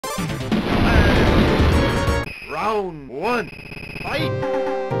Round one. Fight!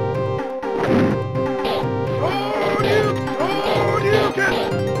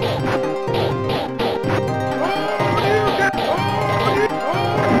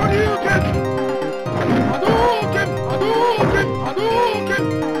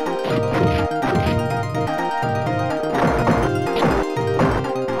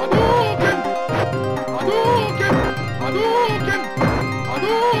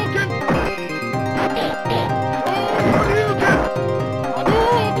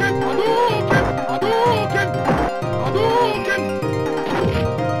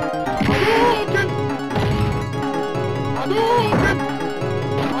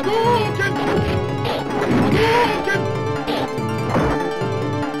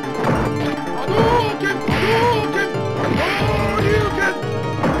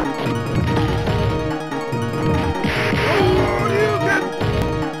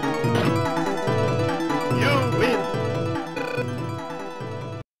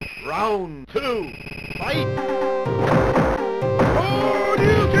 Round two, fight!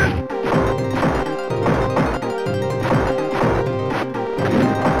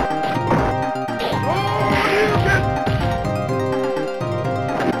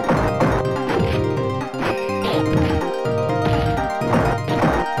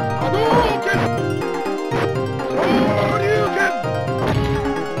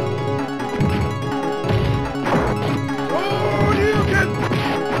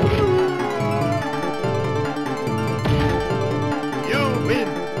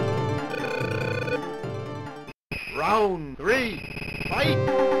 Round three, fight!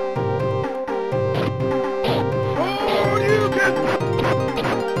 Shoryuken!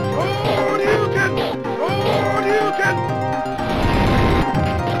 Shoryuken! Shoryuken!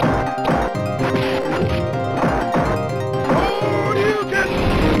 Shoryuken!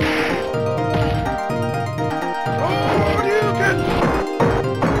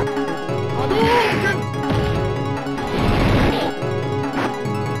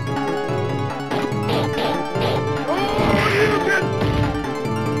 Shoryuken!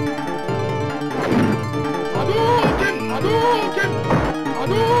 Hadouken! Hadouken!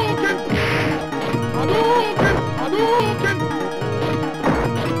 Hadouken! Hadouken! Hadouken!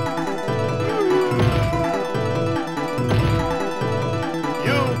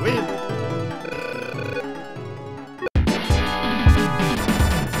 You win!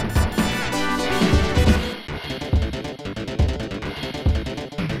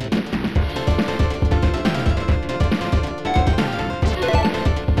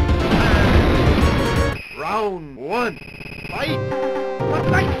 Round one, fight!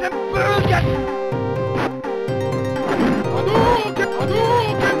 Hadouken! Hadouken! Hadouken!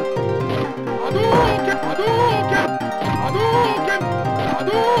 Hadouken! Hadouken!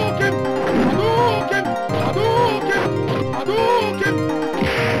 Hadouken! Hadouken! Hadouken! Hadouken! Hadouken! Hadouken! Hadouken! Hadouken! Hadouken!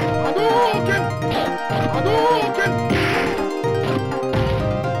 Hadouken!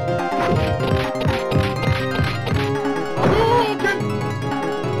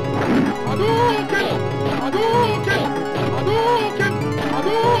 Hadouken!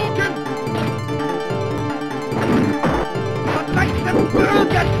 Hadouken! Like the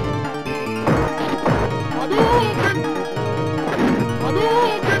Hadouken! Hadouken!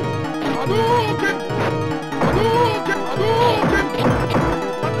 Hadouken! Hadouken! Hadouken! Hadouken!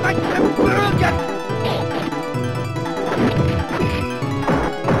 Like the Hadouken! Hadouken!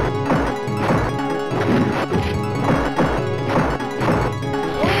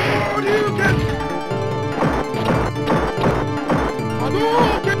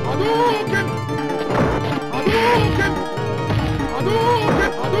 Hadouken! Hadouken!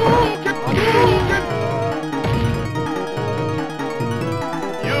 Hadouken! Hadouken! Hadouken!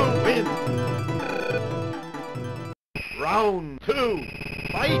 You win! Round two,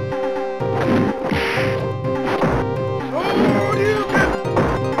 fight! Shoryuken!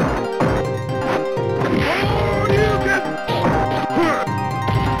 Shoryuken! Hadouken!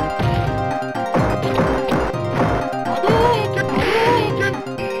 Hadouken! Hadouken!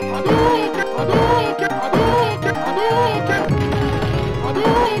 Hadouken! Hadouken!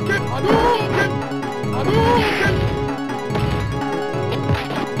 Hadouken! Hadouken! Hadouken!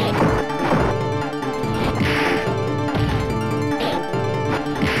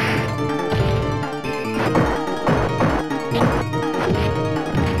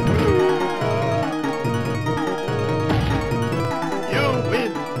 You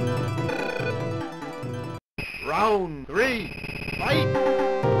win! Round three, fight!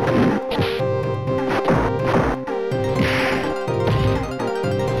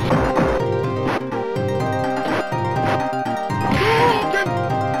 Hadouken!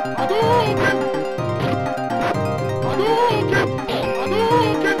 Hadouken!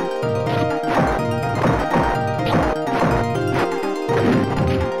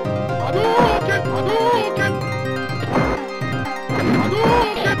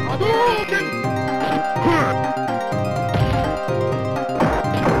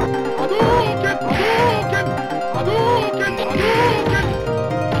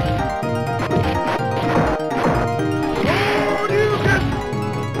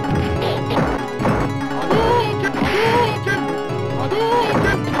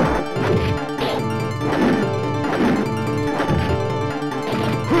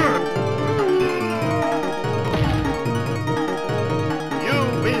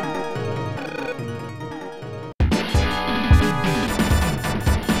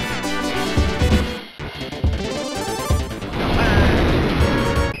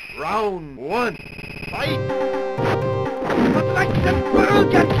 Round one, fight! Like the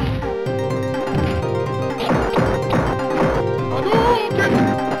Hadouken! Hadouken!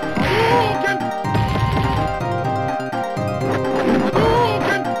 Hadouken! Hadouken!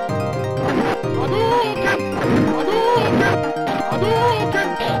 Hadouken! Hadouken! Hadouken! Hadouken!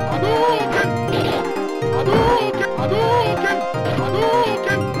 Hadouken!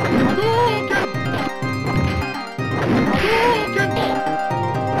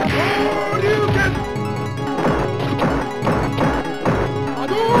 Hadouken!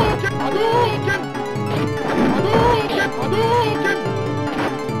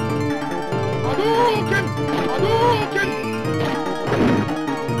 Hadouken! Hadouken!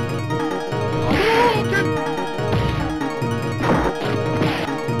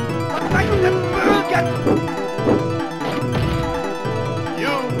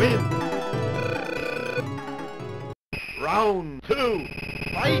 You win. Round two,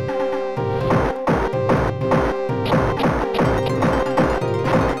 fight!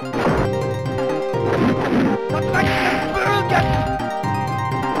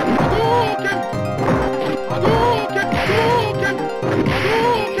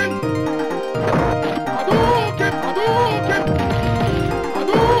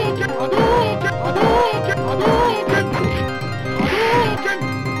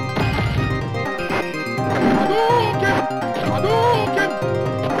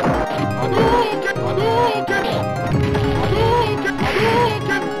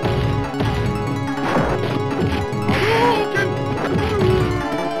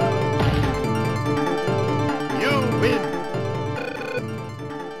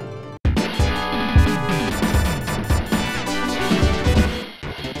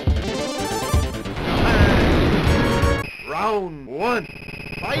 Round one,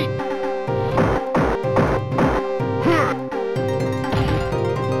 fight!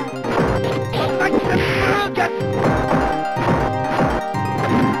 Like the Hadouken!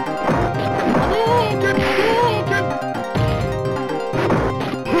 Hadouken! Hadouken! Hadouken!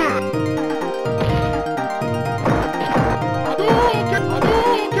 Hadouken! Hadouken!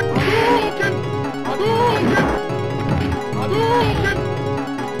 Hadouken! Hadouken!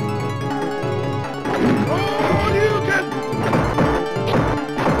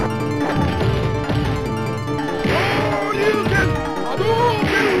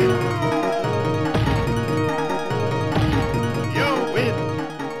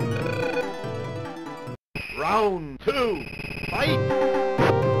 Round two, fight!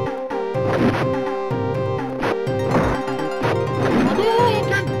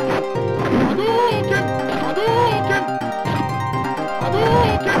 Hadouken! Hadouken! Hadouken!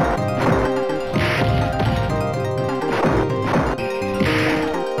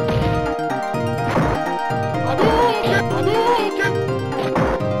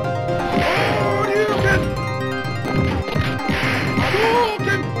 Hadouken! Hadouken!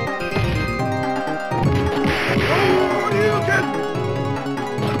 Hadouken! Hadouken!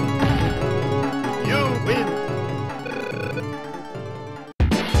 You win.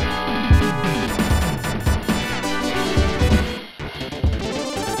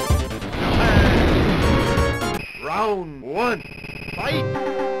 Round one, fight!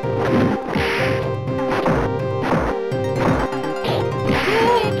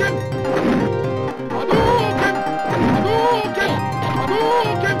 Hadouken! Hadouken! Hadouken! Hadouken! Hadouken!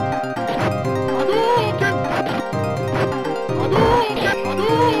 Hadouken! Hadouken! Hadouken!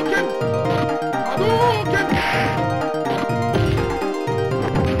 Hadouken!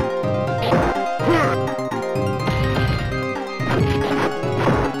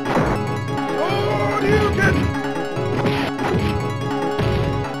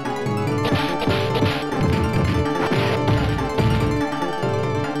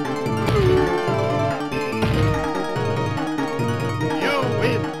 You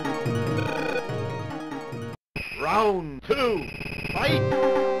win. Round two, fight!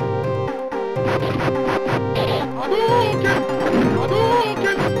 Hadouken!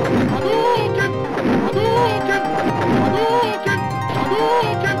 Hadouken! Hadouken! Hadouken! Hadouken!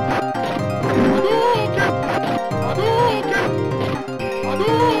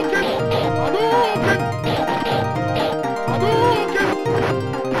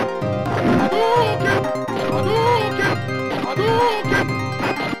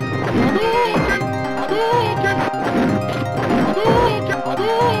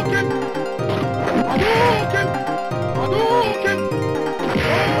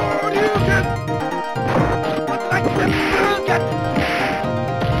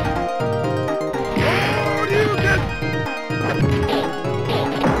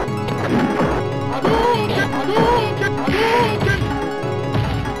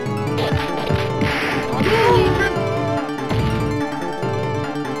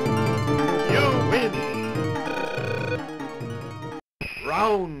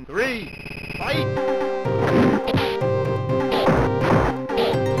 Round 3, fight!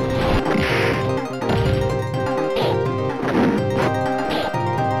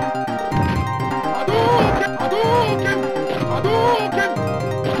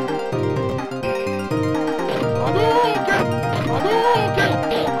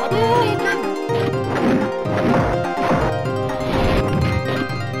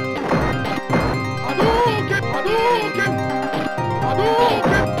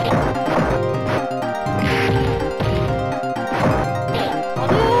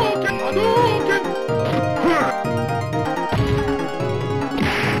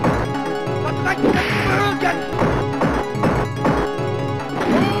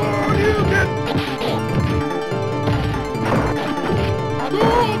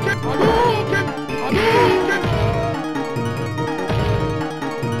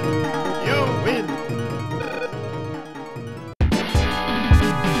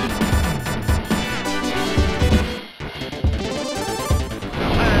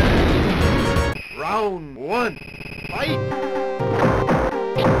 Round 1, fight!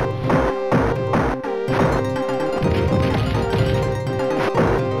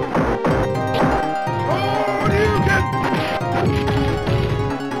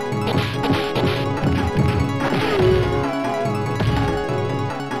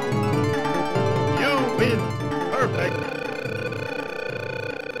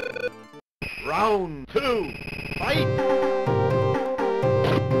 Round 2, fight!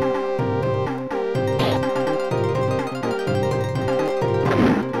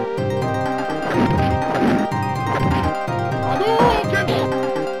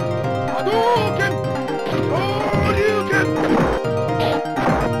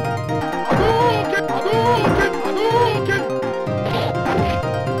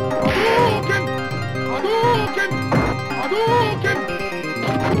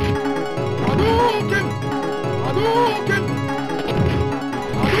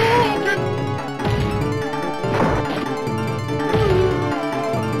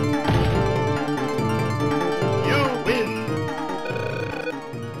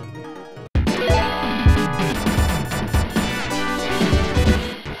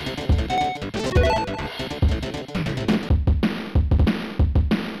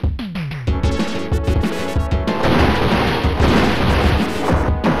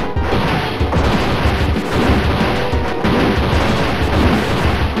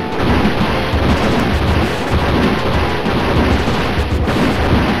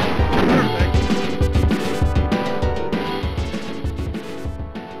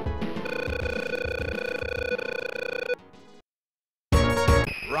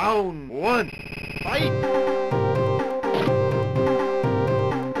 Round 1, fight!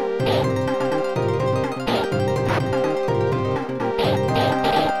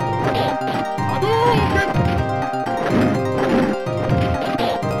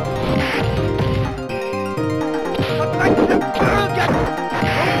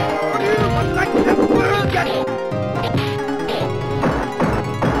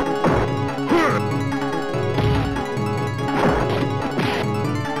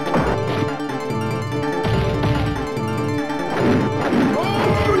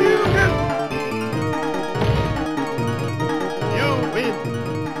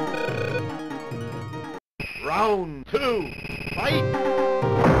 Round 2, fight!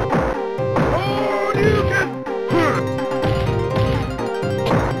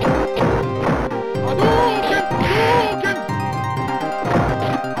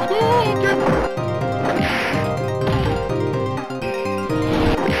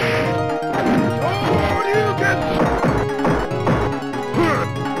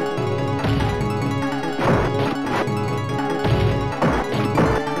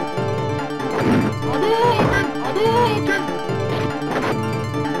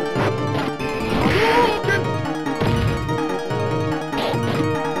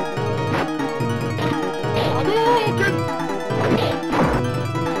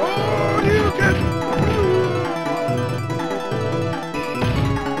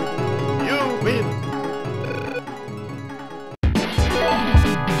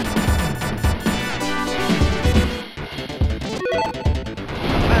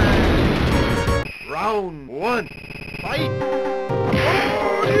 Round 1. Fight!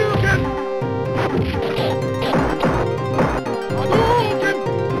 Ryuken! Hadouken!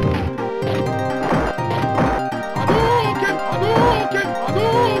 Hadouken! Hadouken!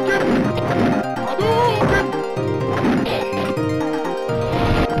 Hadouken! Hadouken!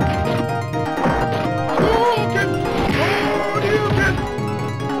 Hadouken! Ryuken!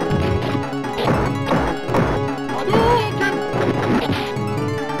 Hadouken!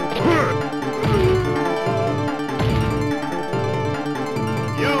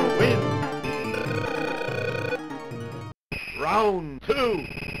 You win! Round 2.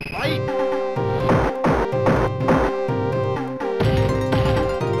 Fight!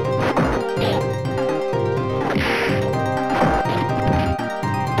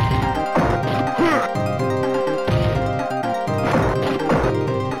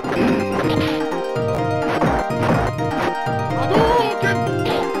 Hadouken!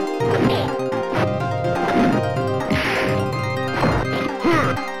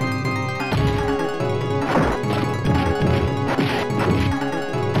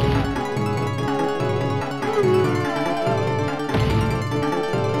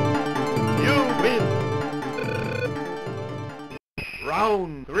 You win!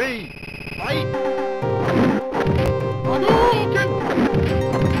 Round 3. Fight! Hadouken!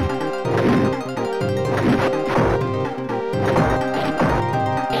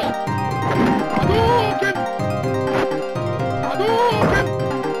 Hadouken! Hadouken! Hadouken!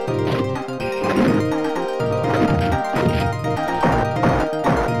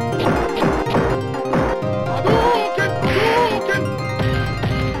 Hadouken!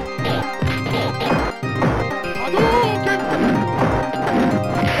 Hadouken!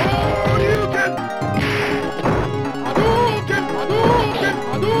 Ryuken! Hadouken! Hadouken!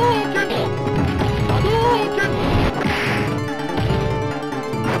 Hadouken! Hadouken!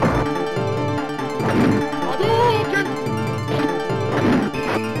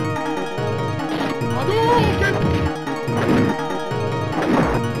 Hadouken! Hadouken!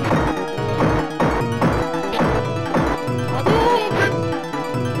 Hadouken!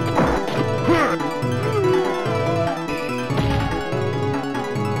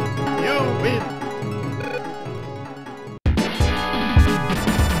 You win!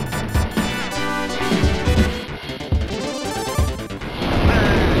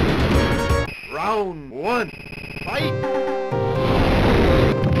 Round 1. Fight!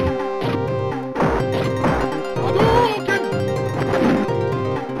 Hadouken!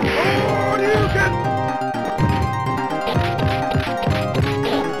 Ryuken!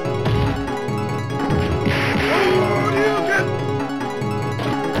 Ryuken!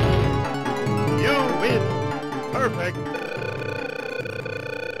 You win! Perfect!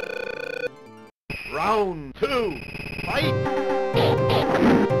 Round 2. Fight!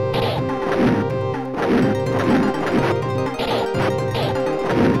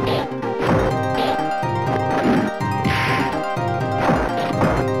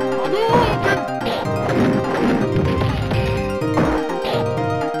 Hadouken!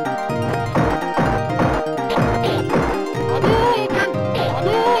 Hadouken!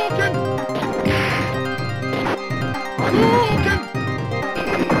 Hadouken! Hadouken! Hadouken!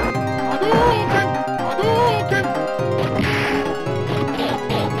 Hadouken! Hadouken!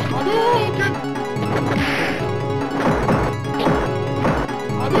 Hadouken!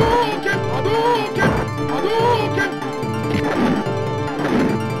 Hadouken! Hadouken!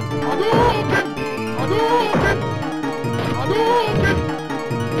 Hadouken! Hadouken! Hadouken!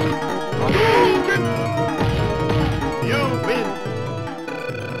 Hadouken! You win!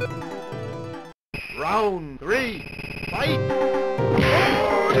 Round 3. Fight!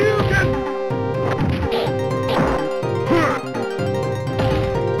 Ryuken!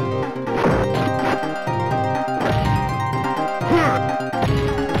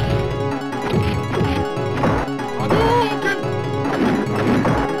 Hadouken!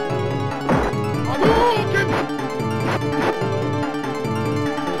 Hadouken!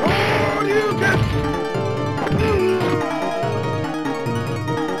 Ryuken!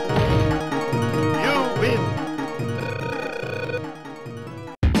 You win!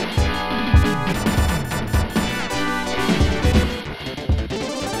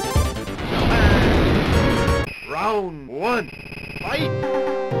 Round 1. Fight!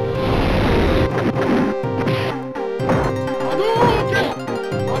 Hadouken!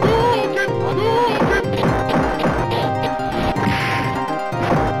 Hadouken! Hadouken!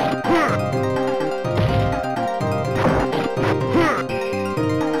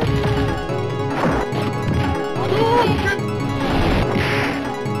 Hadouken!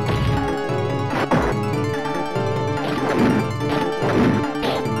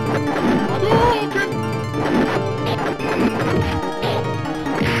 Hadouken!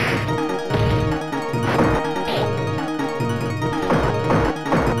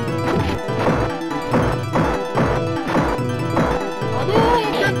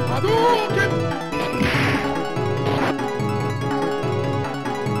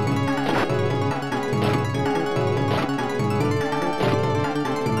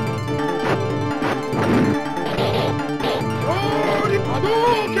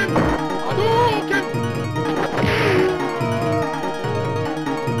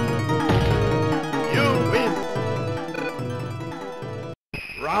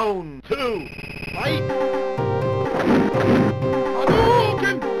 Round 2. Fight!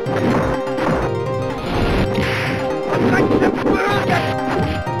 Hadouken!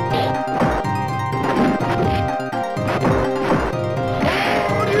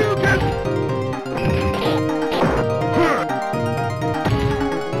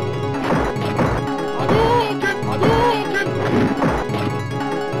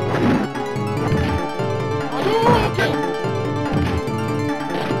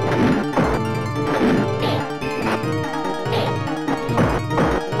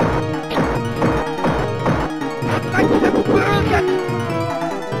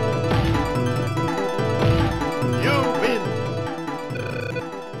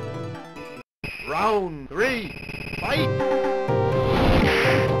 Round 3. Fight!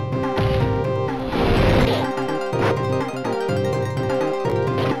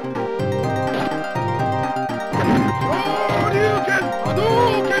 Ryuken!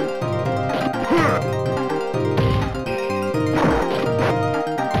 Hadouken! Ryuken!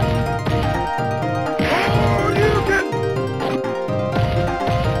 Ryuken!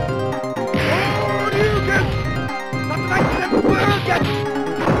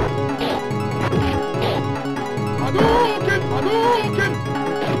 Hadouken! Hadouken!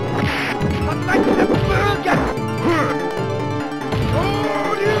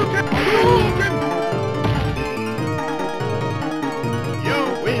 Hadouken! Hadouken! You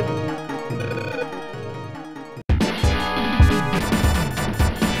win!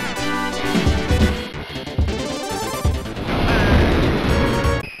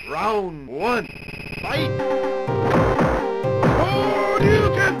 Round 1. Fight!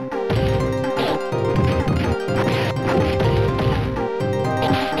 Hadouken!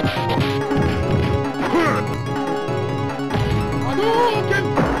 Hadouken!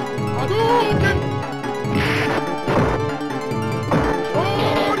 Hadouken!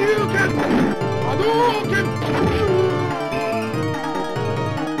 Hadouken! Hadouken!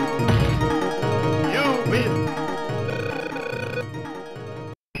 You win!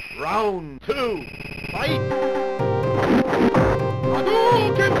 Round 2. Fight!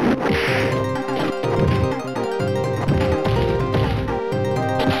 Hadouken!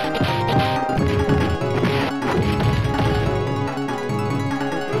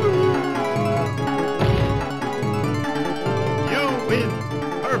 You win!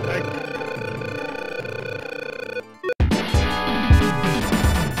 Perfect!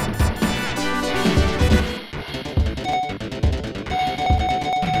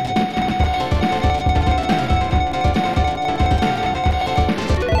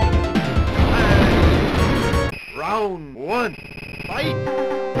 Round 1. Fight!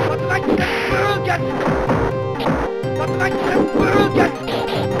 Hadouken! Hadouken!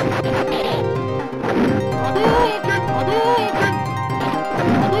 Hadouken! Hadouken!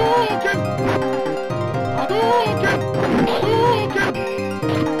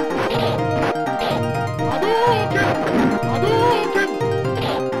 Hadouken! Hadouken!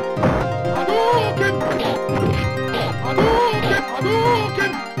 Hadouken! Hadouken!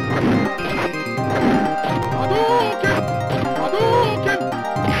 Hadouken! Hadouken! Hadouken! Hadouken!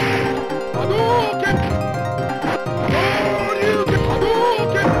 Hadouken! Ryuken!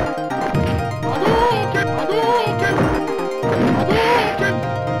 Hadouken! Hadouken! Hadouken! Hadouken! Hadouken!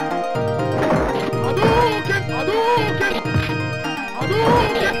 Hadouken! Hadouken!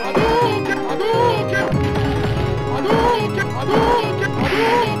 Hadouken! Hadouken! Hadouken! Hadouken!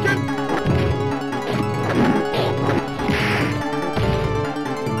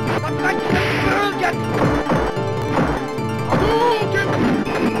 Hadouken! Hadouken!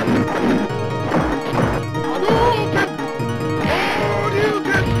 Hadouken!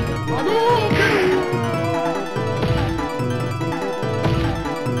 Ryuken! Hadouken!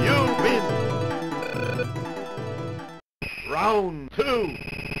 You win! Round 2.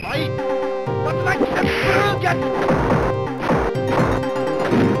 Fight! Hadouken! Hadouken!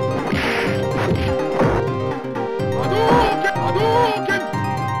 Hadouken! Hadouken!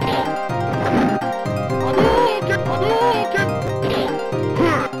 Hadouken! Hadouken! Hadouken!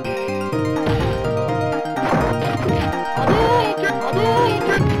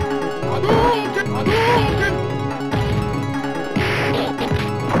 Hadouken! Hadouken!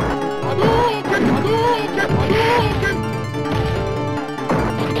 Hadouken! Hadouken! Hadouken!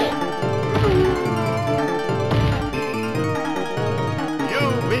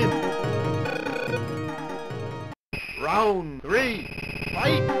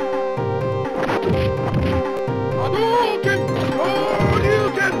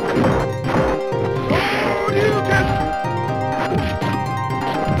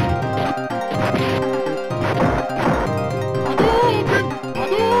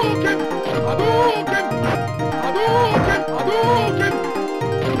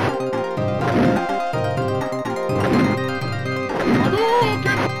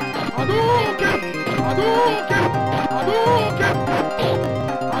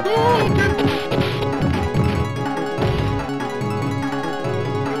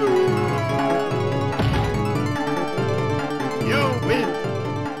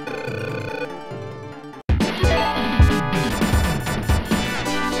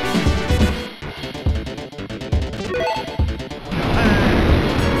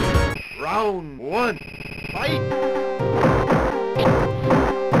 Round 1. Fight!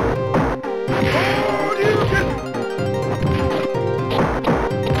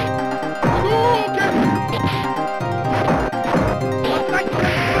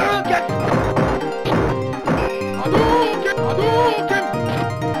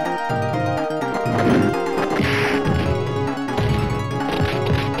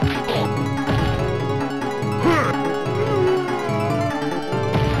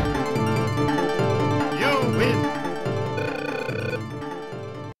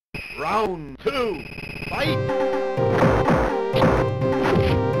 Round 2. Fight!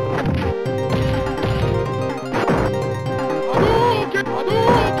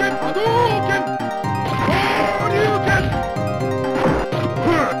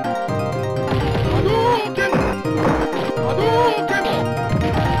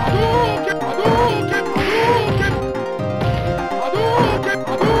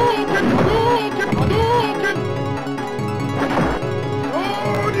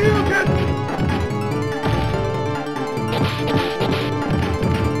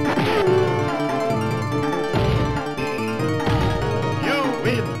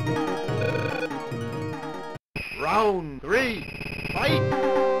 Round 3. Fight!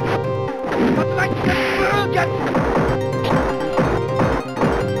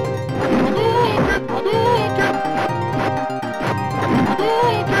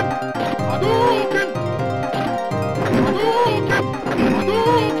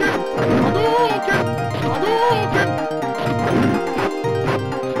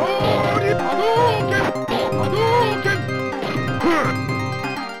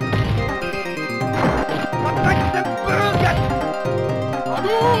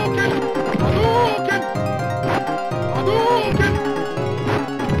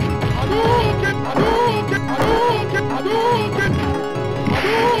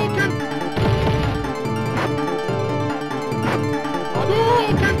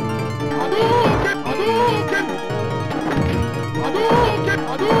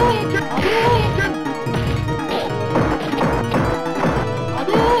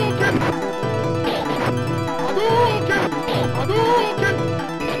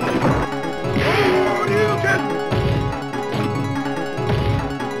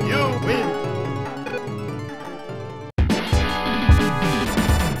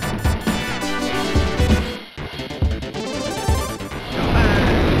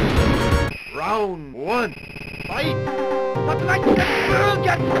 Round 1. Fight!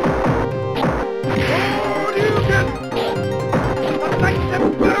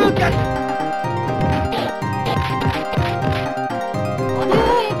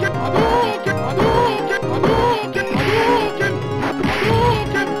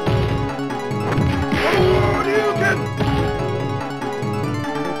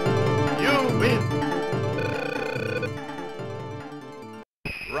 You win!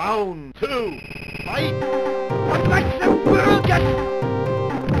 Round 2. Fight!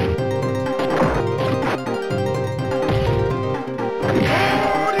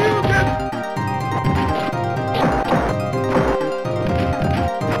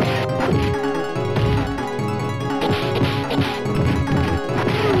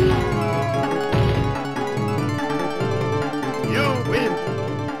 You win!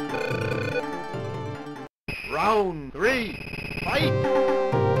 Round 3. Fight!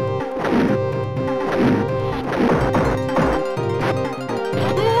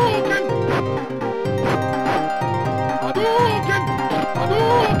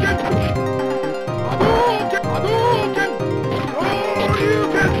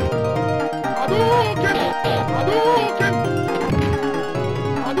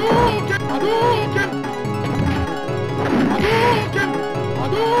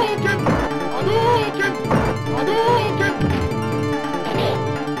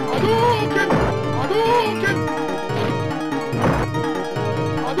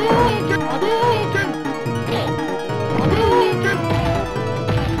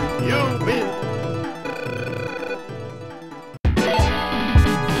 You win!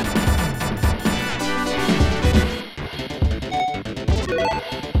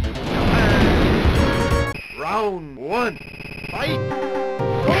 Round 1. Fight!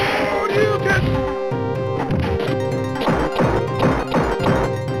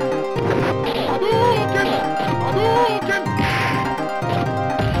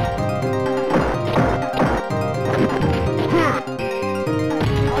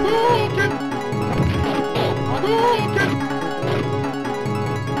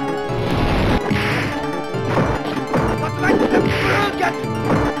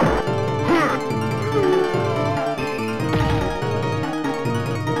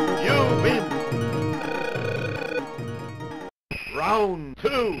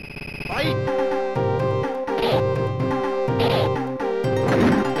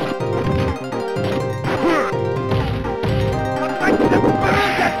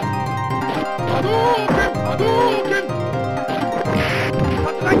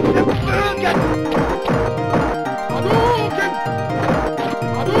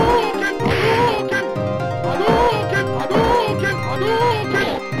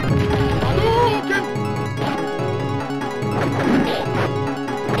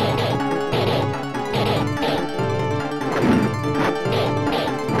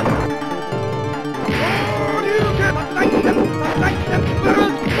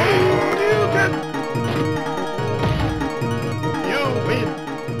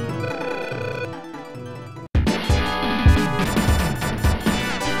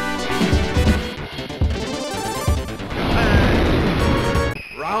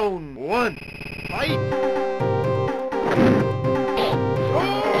 Round 1. Fight!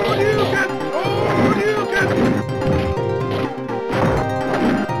 Shoryuken! Shoryuken!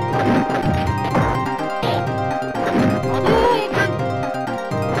 Hadouken!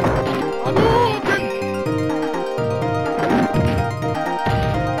 Hadouken!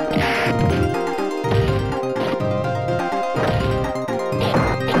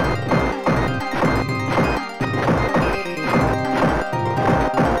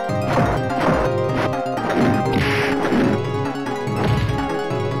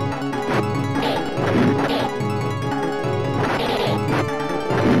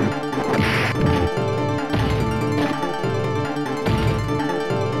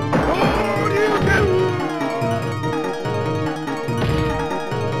 Shoryuken!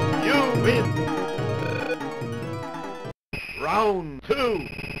 You win! Round 2.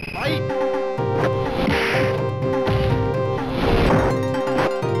 Fight!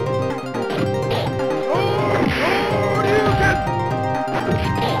 Shoryuken!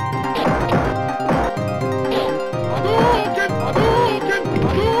 Hadouken! Hadouken!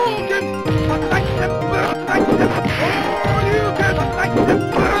 Hadouken! Hadouken! Hadouken!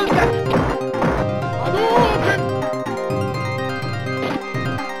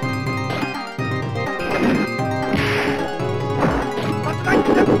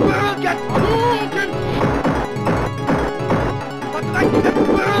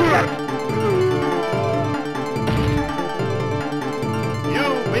 You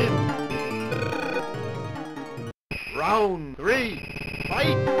win! Round 3.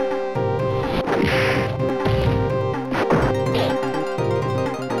 Fight!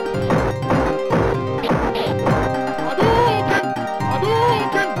 Hadouken!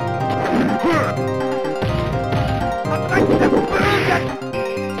 Hadouken!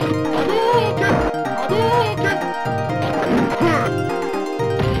 Hadouken! Hadouken!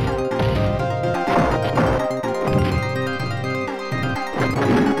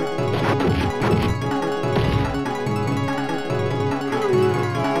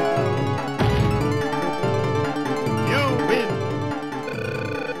 You win!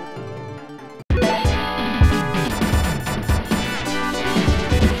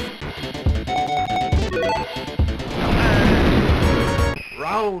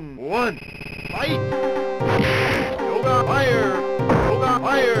 Round 1. Fight! Yoga fire! Yoga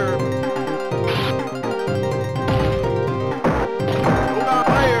fire! Yoga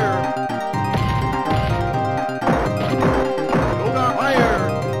fire! Yoga fire!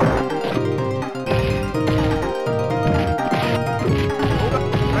 Yoga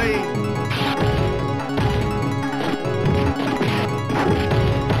rain!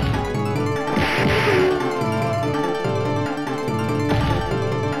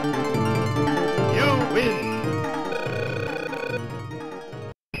 You win!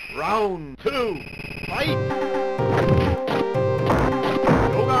 Round 2. Fight!